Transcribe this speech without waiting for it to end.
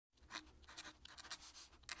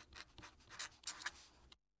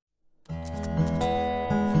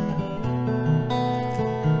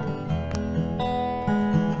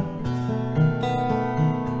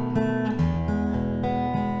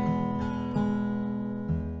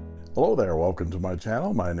Hello there, welcome to my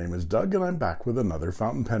channel. My name is Doug and I'm back with another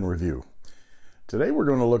fountain pen review. Today we're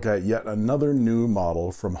going to look at yet another new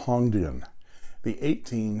model from Hongdian, the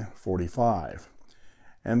 1845.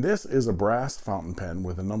 And this is a brass fountain pen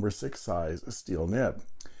with a number 6 size steel nib.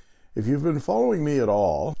 If you've been following me at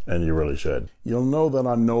all, and you really should, you'll know that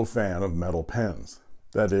I'm no fan of metal pens.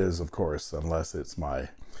 That is, of course, unless it's my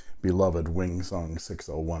beloved Wingsung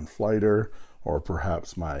 601 Flighter, or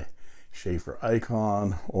perhaps my Schaefer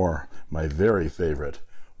Icon, or my very favorite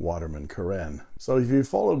Waterman Carène. So if you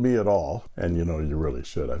followed me at all, and you know you really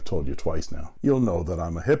should, I've told you twice now, you'll know that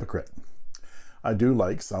I'm a hypocrite. I do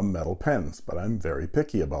like some metal pens, but I'm very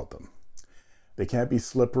picky about them. They can't be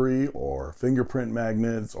slippery or fingerprint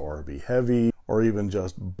magnets or be heavy or even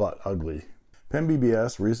just butt ugly. Pen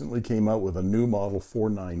BBS recently came out with a new model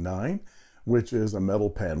 499, which is a metal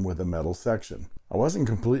pen with a metal section. I wasn't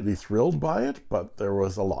completely thrilled by it, but there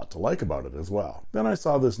was a lot to like about it as well. Then I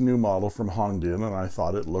saw this new model from Hongdian and I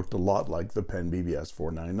thought it looked a lot like the Pen BBS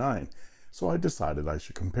 499, so I decided I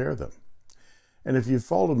should compare them. And if you've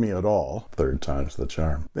followed me at all, third time's the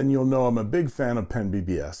charm, then you'll know I'm a big fan of Pen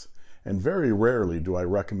BBS, and very rarely do I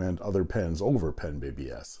recommend other pens over Pen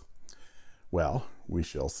BBS. Well, we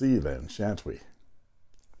shall see then, shan't we?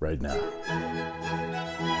 Right now.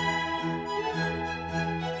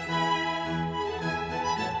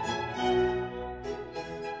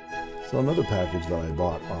 So another package that I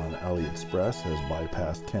bought on AliExpress has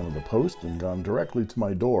bypassed Canada Post and gone directly to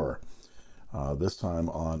my door. This time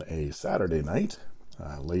on a Saturday night,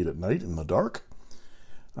 late at night in the dark.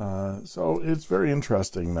 So it's very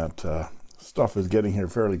interesting that stuff is getting here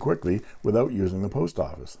fairly quickly without using the post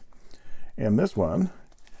office. And this one,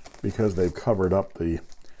 because they've covered up the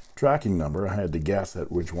tracking number, I had to guess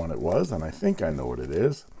at which one it was, and I think I know what it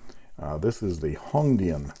is. This is the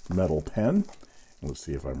Hongdian metal pen. Let's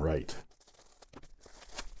see if I'm right.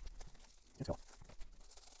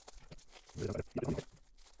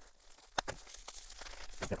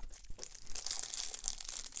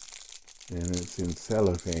 And it's in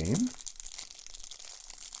cellophane.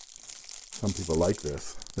 Some people like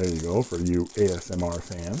this. There you go, for you ASMR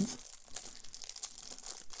fans.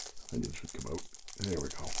 I think it should come out. There we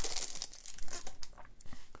go.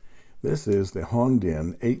 This is the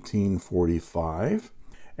Hongdian 1845.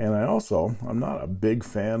 And I'm not a big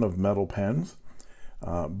fan of metal pens,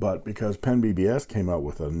 but because Pen BBS came out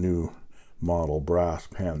with a new model brass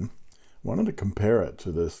pen, I wanted to compare it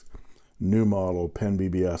to this new model Pen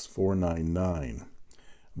BBS 499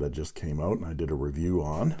 that just came out and I did a review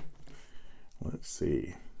on. Let's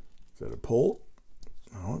see, is that a pull?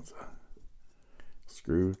 No, it's a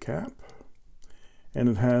screw cap. And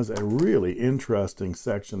it has a really interesting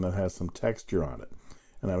section that has some texture on it.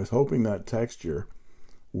 And I was hoping that texture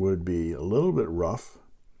would be a little bit rough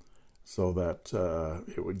so that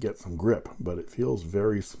it would get some grip, but it feels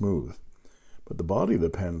very smooth. But the body of the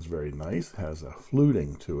pen is very nice, has a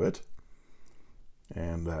fluting to it,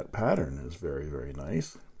 and that pattern is very, very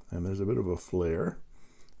nice. And there's a bit of a flare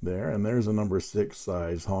there, and there's a number 6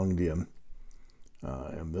 size Hongdian,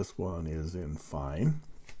 and this one is in fine.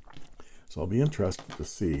 So I'll be interested to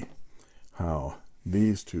see how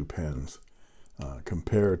these two pens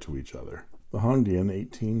compare to each other. The Hongdian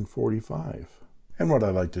 1845. And what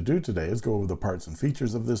I'd like to do today is go over the parts and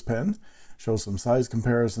features of this pen, show some size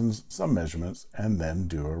comparisons, some measurements, and then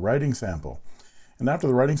do a writing sample. And after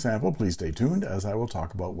the writing sample, please stay tuned as I will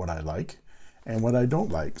talk about what I like and what I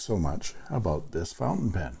don't like so much about this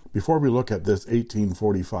fountain pen. Before we look at this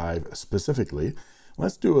 1845 specifically,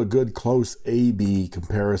 let's do a good close A-B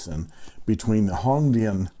comparison between the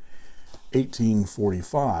Hongdian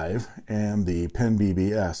 1845 and the Pen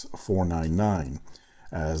BBS 499,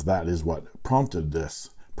 as that is what prompted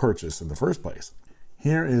this purchase in the first place.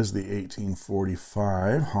 Here is the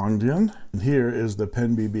 1845 Hongdian, and here is the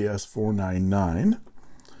Pen BBS 499,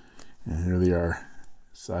 and here they are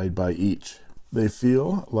side by each. They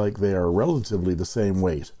feel like they are relatively the same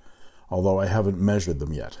weight, although I haven't measured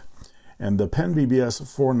them yet. And the Pen BBS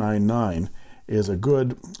 499 is a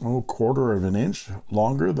good quarter of an inch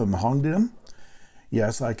longer than the Hongdian.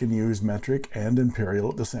 Yes, I can use metric and imperial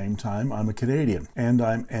at the same time. I'm a Canadian and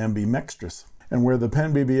I'm ambidextrous. And where the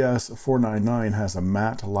Pen BBS 499 has a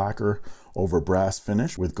matte lacquer over brass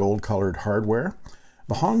finish with gold colored hardware,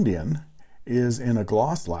 the Hongdian is in a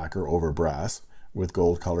gloss lacquer over brass with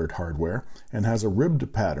gold colored hardware and has a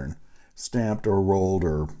ribbed pattern stamped or rolled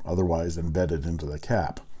or otherwise embedded into the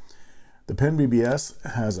cap. The Pen BBS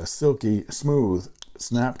has a silky, smooth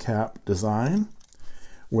snap cap design,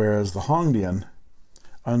 whereas the Hongdian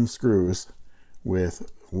unscrews with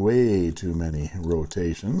way too many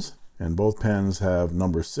rotations. And both pens have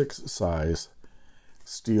number 6 size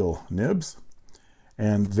steel nibs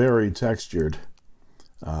and very textured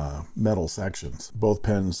metal sections. Both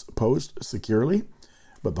pens post securely,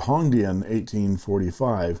 but the Hongdian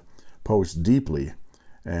 1845 posts deeply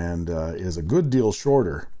and is a good deal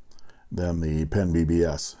shorter than the Pen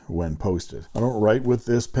BBS when posted. I don't write with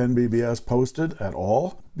this Pen BBS posted at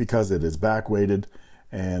all because it is back weighted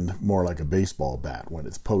and more like a baseball bat when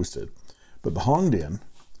it's posted. But the Hongdian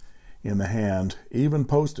in the hand, even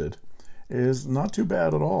posted, is not too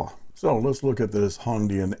bad at all. So let's look at this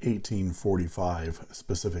Hongdian 1845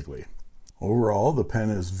 specifically. Overall, the pen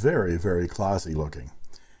is very, very classy looking.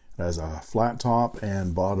 It has a flat top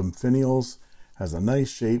and bottom finials, has a nice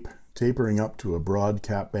shape tapering up to a broad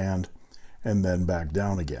cap band and then back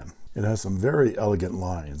down again. It has some very elegant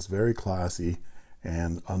lines, very classy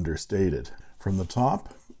and understated. From the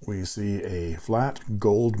top, we see a flat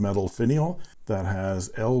gold metal finial that has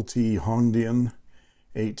LT Hongdian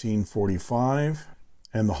 1845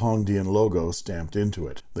 and the Hongdian logo stamped into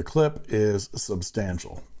it. The clip is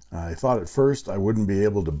substantial. I thought at first I wouldn't be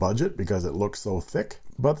able to budge it because it looks so thick,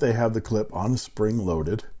 but they have the clip on a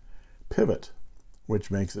spring-loaded pivot,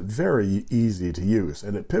 which makes it very easy to use,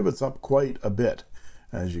 and it pivots up quite a bit,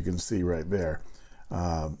 as you can see right there.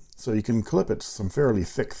 So you can clip it to some fairly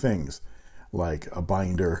thick things like a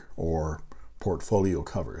binder or portfolio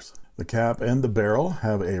covers. The cap and the barrel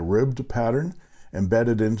have a ribbed pattern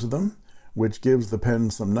embedded into them, which gives the pen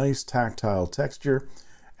some nice tactile texture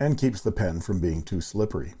and keeps the pen from being too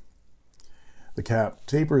slippery. The cap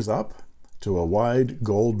tapers up to a wide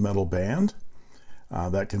gold metal band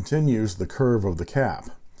that continues the curve of the cap,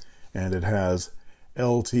 and it has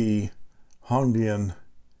LT Hongdian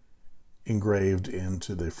engraved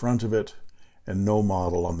into the front of it and no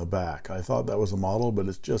model on the back. I thought that was a model, but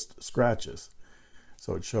it's just scratches.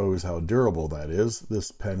 So it shows how durable that is.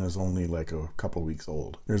 This pen is only like a couple weeks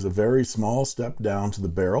old. There's a very small step down to the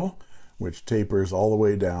barrel, which tapers all the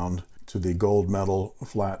way down to the gold metal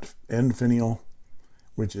flat end finial,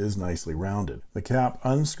 which is nicely rounded. The cap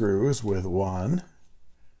unscrews with 1,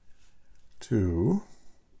 2,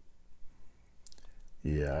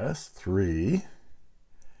 yes, 3,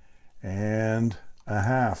 and a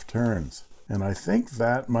half turns. And I think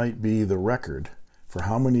that might be the record for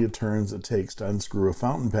how many turns it takes to unscrew a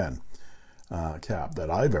fountain pen cap that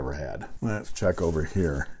I've ever had. Let's check over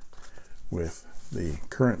here with the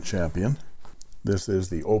current champion. This is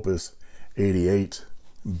the Opus 88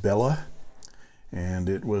 Bella, and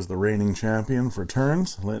it was the reigning champion for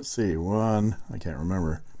turns. Let's see, 1, I can't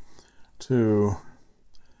remember, 2,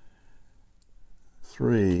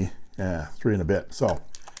 3, yeah, 3 and a bit. So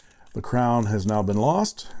the crown has now been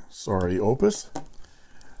lost. Sorry, Opus.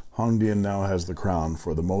 Hongdian now has the crown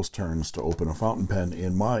for the most turns to open a fountain pen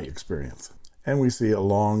in my experience. And we see a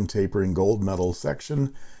long tapering gold metal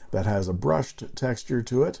section that has a brushed texture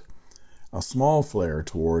to it, a small flare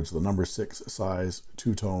towards the number 6 size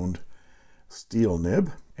two-toned steel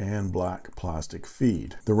nib, and black plastic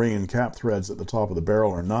feed. The ring and cap threads at the top of the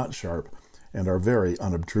barrel are not sharp and are very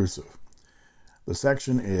unobtrusive. The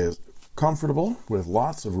section is comfortable with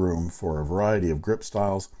lots of room for a variety of grip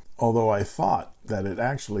styles, although I thought that it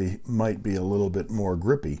actually might be a little bit more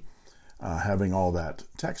grippy having all that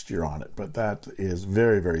texture on it, but that is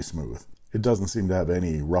very, very smooth. It doesn't seem to have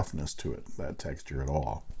any roughness to it, that texture at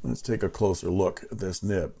all. Let's take a closer look at this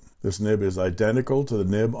nib. This nib is identical to the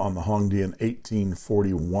nib on the Hongdian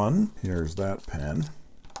 1841. Here's that pen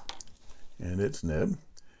and its nib.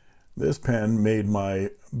 This pen made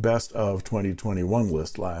my best of 2021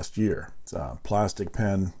 list last year. It's a plastic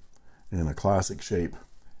pen in a classic shape,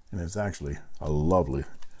 and it's actually a lovely,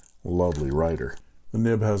 lovely writer. The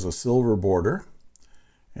nib has a silver border,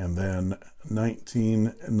 and then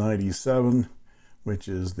 1997, which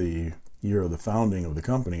is the year of the founding of the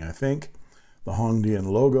company, I think, the Hongdian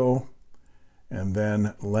logo, and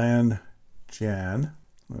then Lan Tian,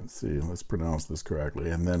 let's see, let's pronounce this correctly,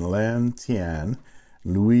 and then Lan Tian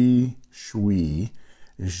Louis Shui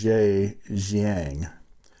Zhe Jiang.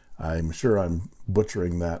 I'm sure I'm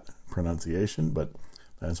butchering that pronunciation, but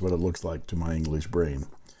that's what it looks like to my English brain.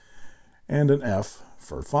 And an F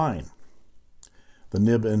for fine. The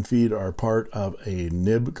nib and feed are part of a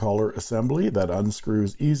nib collar assembly that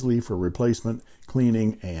unscrews easily for replacement,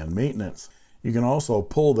 cleaning, and maintenance. You can also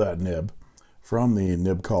pull that nib from the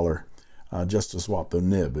nib collar just to swap the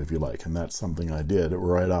nib if you like, and that's something I did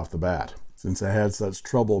right off the bat. Since I had such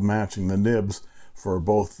trouble matching the nibs for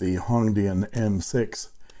both the Hongdian M6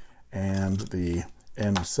 and the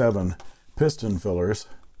M7 piston fillers,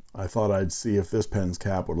 I thought I'd see if this pen's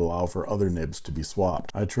cap would allow for other nibs to be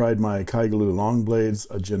swapped. I tried my Kaigelu long blades,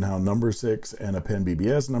 a Jinhao number 6, and a Pen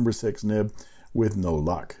BBS number 6 nib with no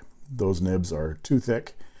luck. those nibs are too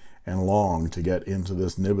thick and long to get into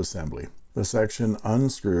this nib assembly. The section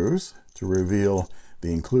unscrews to reveal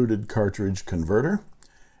the included cartridge converter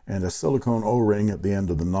and a silicone O-ring at the end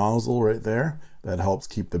of the nozzle right there that helps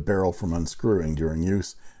keep the barrel from unscrewing during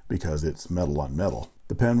use because it's metal on metal.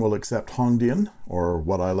 The pen will accept Hongdian, or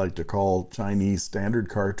what I like to call Chinese standard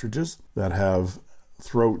cartridges, that have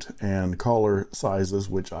throat and collar sizes,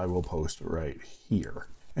 which I will post right here.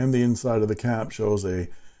 And the inside of the cap shows a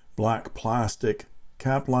black plastic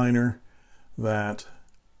cap liner that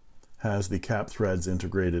has the cap threads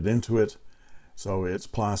integrated into it, so it's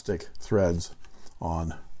plastic threads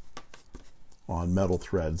on metal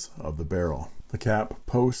threads of the barrel. The cap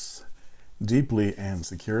posts deeply and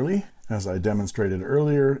securely, as I demonstrated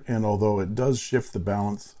earlier, and although it does shift the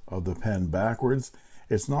balance of the pen backwards,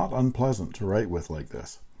 it's not unpleasant to write with like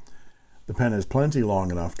this. The pen is plenty long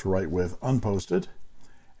enough to write with unposted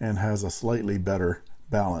and has a slightly better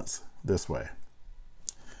balance this way.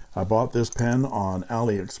 I bought this pen on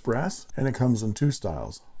AliExpress, and it comes in two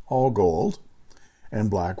styles, all gold and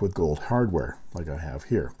black with gold hardware, like I have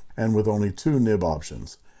here, and with only two nib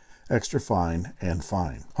options, extra fine and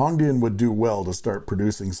fine. Hongdian would do well to start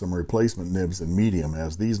producing some replacement nibs in medium,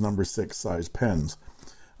 as these number 6 size pens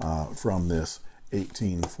from this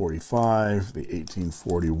 1845, the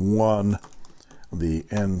 1841, the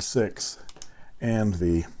N6, and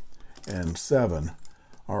the N7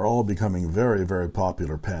 are all becoming very, very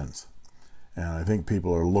popular pens. And I think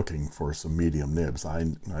people are looking for some medium nibs. I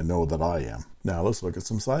know that I am. Now let's look at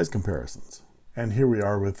some size comparisons. And here we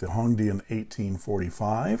are with the Hongdian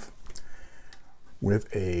 1845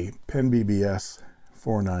 with a Pen BBS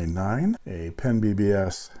 499, a Pen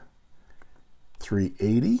BBS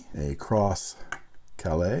 380, a Cross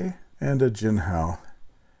Calais, and a Jinhao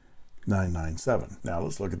 997. Now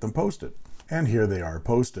let's look at them posted. And here they are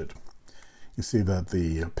posted. You see that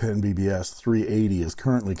the Pen BBS 380 is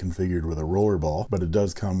currently configured with a roller ball, but it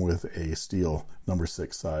does come with a steel number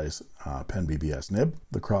 6 size Pen BBS nib.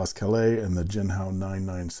 The Cross Calais and the Jinhao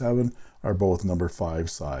 997 are both number 5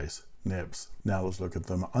 size nibs. Now let's look at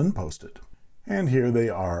them unposted. And here they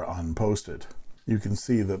are unposted. You can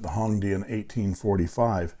see that the Hongdian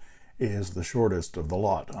 1845 is the shortest of the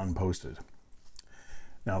lot unposted.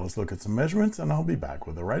 Now let's look at some measurements, and I'll be back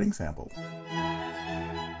with a writing sample.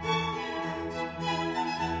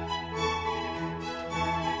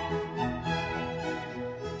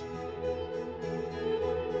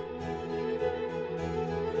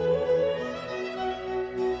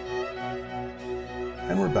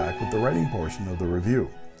 And we're back with the writing portion of the review.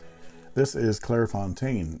 This is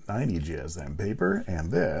Clairefontaine 90 GSM paper,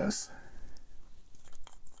 and this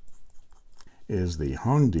is the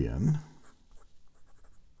Hongdian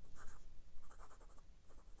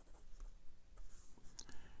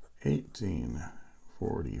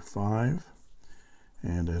 1845,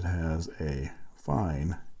 and it has a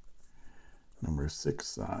fine number 6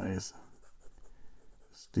 size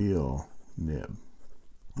steel nib.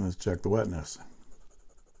 Let's check the wetness.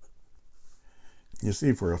 You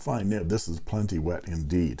see, for a fine nib, this is plenty wet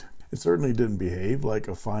indeed. It certainly didn't behave like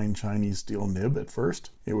a fine Chinese steel nib at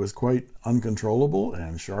first. It was quite uncontrollable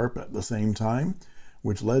and sharp at the same time,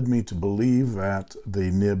 which led me to believe that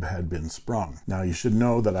the nib had been sprung. Now, you should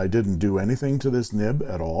know that I didn't do anything to this nib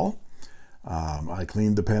at all. I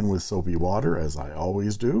cleaned the pen with soapy water, as I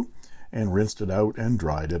always do, and rinsed it out and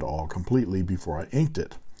dried it all completely before I inked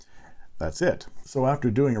it. That's it. So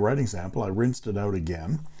after doing a writing sample, I rinsed it out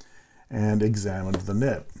again and examined the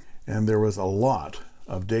nib, and there was a lot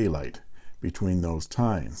of daylight between those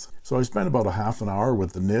tines. So I spent about a half an hour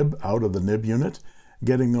with the nib out of the nib unit,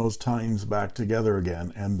 getting those tines back together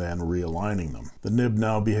again and then realigning them. The nib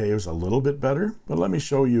now behaves a little bit better, but let me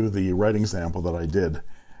show you the writing sample that I did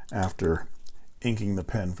after inking the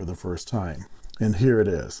pen for the first time. And here it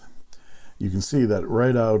is. You can see that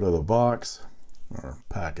right out of the box or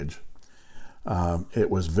package, it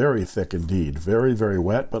was very thick indeed, very, very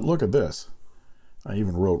wet, but look at this. I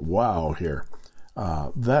even wrote wow here.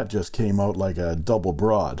 That just came out like a double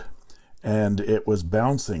broad, and it was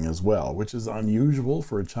bouncing as well, which is unusual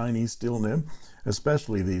for a Chinese steel nib,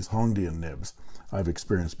 especially these Hongdian nibs I've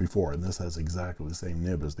experienced before, and this has exactly the same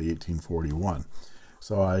nib as the 1841.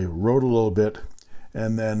 So I wrote a little bit,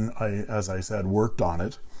 and then I, as I said, worked on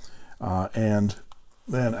it, and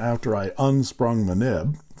then after I unsprung the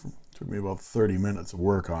nib, took me about 30 minutes of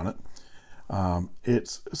work on it.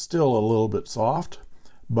 It's still a little bit soft,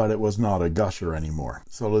 but it was not a gusher anymore.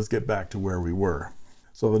 So let's get back to where we were.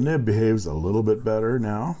 So the nib behaves a little bit better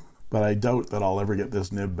now, but I doubt that I'll ever get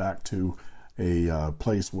this nib back to a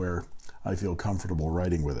place where I feel comfortable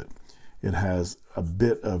writing with it. It has a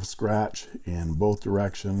bit of scratch in both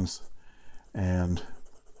directions, and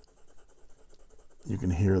you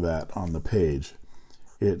can hear that on the page.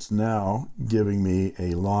 It's now giving me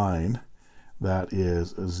a line that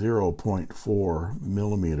is 0.4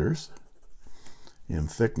 millimeters in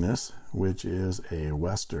thickness, which is a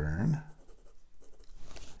Western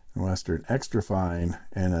extra fine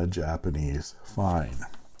and a Japanese fine.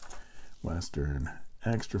 Western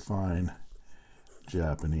extra fine,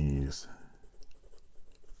 Japanese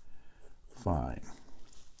fine.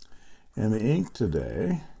 And the ink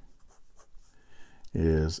today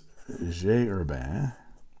is J. Urbain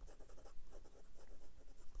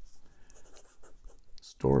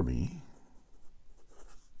Stormy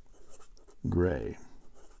Gray.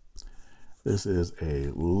 This is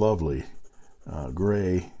a lovely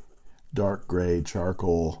gray, dark gray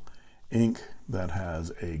charcoal ink that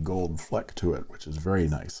has a gold fleck to it, which is very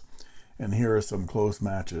nice. And here are some close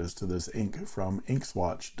matches to this ink from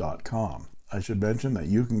inkswatch.com. I should mention that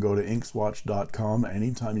you can go to inkswatch.com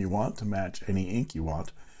anytime you want to match any ink you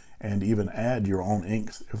want, and even add your own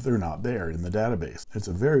inks if they're not there in the database. It's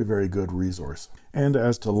a very, very good resource. And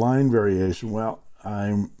as to line variation, well,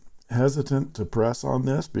 I'm hesitant to press on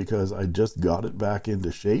this because I just got it back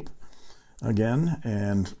into shape again,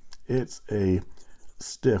 and it's a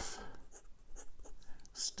stiff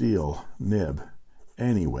steel nib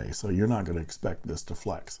anyway, so you're not going to expect this to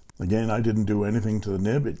flex. Again, I didn't do anything to the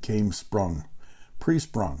nib. It came sprung,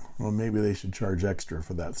 pre-sprung. Well, maybe they should charge extra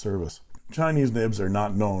for that service. Chinese nibs are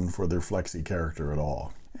not known for their flexy character at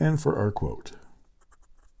all. And for our quote.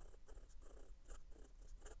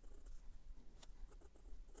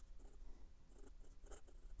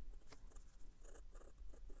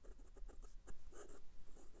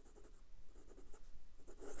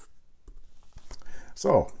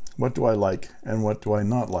 So, what do I like and what do I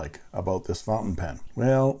not like about this fountain pen?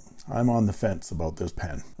 Well, I'm on the fence about this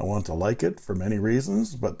pen. I want to like it for many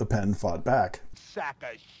reasons, but the pen fought back. Sack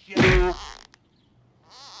of shit.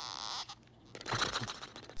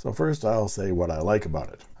 So first I'll say what I like about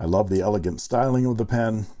it. I love the elegant styling of the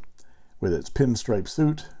pen with its pinstripe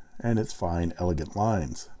suit and its fine, elegant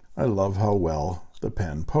lines. I love how well the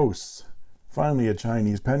pen posts. Finally, a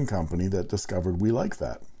Chinese pen company that discovered we like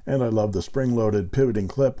that. And I love the spring-loaded pivoting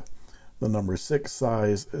clip, the number 6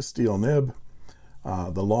 size steel nib,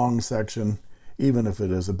 the long section, even if it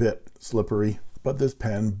is a bit slippery. But this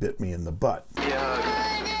pen bit me in the butt. Yeah.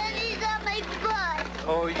 Daddy's on my butt.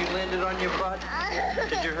 Oh, you landed on your butt?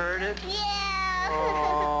 Did you hurt it? Yeah.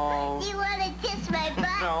 Oh. You want to kiss my butt?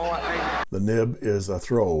 No, The nib is a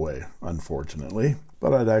throwaway, unfortunately.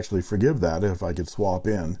 But I'd actually forgive that if I could swap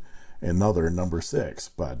in another number 6,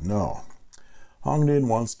 but no. Hongdian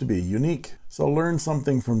wants to be unique. So learn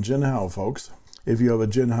something from Jinhao, folks. If you have a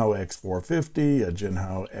Jinhao X450, a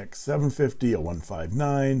Jinhao X750, a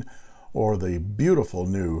 159, or the beautiful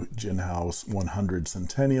new Jinhao 100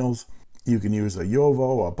 Centennials, you can use a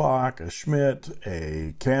Yovo, a Bach, a Schmidt,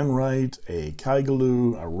 a Canwright, a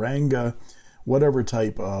Kaigaloo, a Ranga, whatever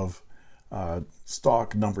type of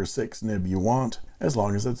stock number 6 nib you want, as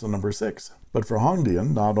long as it's a number 6. But for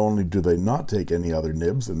Hongdian, not only do they not take any other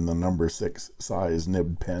nibs in the number 6 size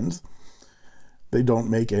nibbed pens, they don't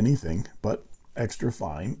make anything but extra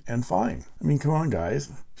fine and fine. I mean, come on,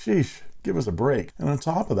 guys. Sheesh, give us a break. And on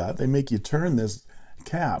top of that, they make you turn this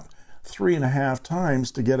cap 3.5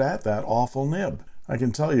 times to get at that awful nib. I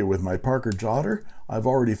can tell you with my Parker Jotter, I've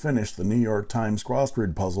already finished the New York Times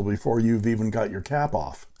crossword puzzle before you've even got your cap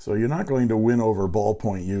off. So you're not going to win over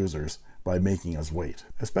ballpoint users by making us wait,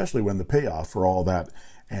 especially when the payoff for all that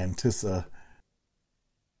anticipation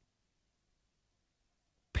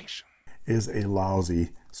is a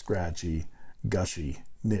lousy, scratchy, gushy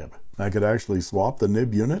nib. I could actually swap the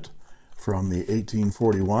nib unit from the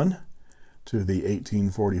 1841 to the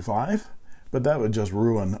 1845, but that would just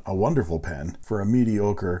ruin a wonderful pen for a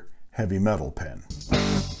mediocre heavy metal pen.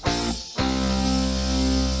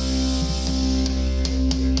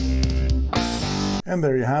 And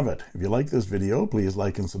there you have it. If you like this video, please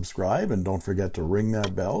like and subscribe, and don't forget to ring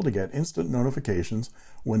that bell to get instant notifications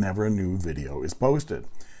whenever a new video is posted.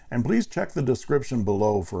 And please check the description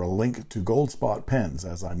below for a link to Goldspot pens,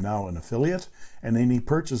 as I'm now an affiliate, and any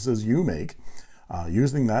purchases you make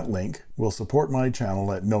using that link will support my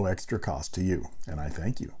channel at no extra cost to you, and I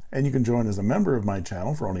thank you. And you can join as a member of my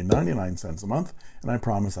channel for only 99 cents a month, and I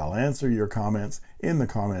promise I'll answer your comments in the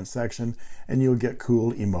comments section, and you'll get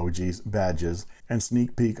cool emojis, badges, and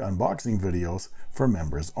sneak peek unboxing videos for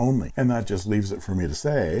members only. And that just leaves it for me to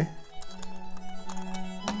say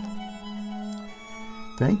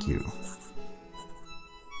thank you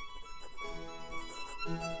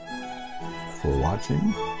for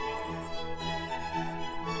watching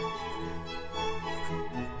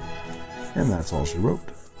And that's all she wrote.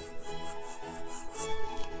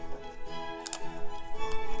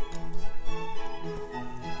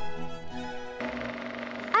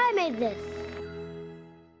 I made this.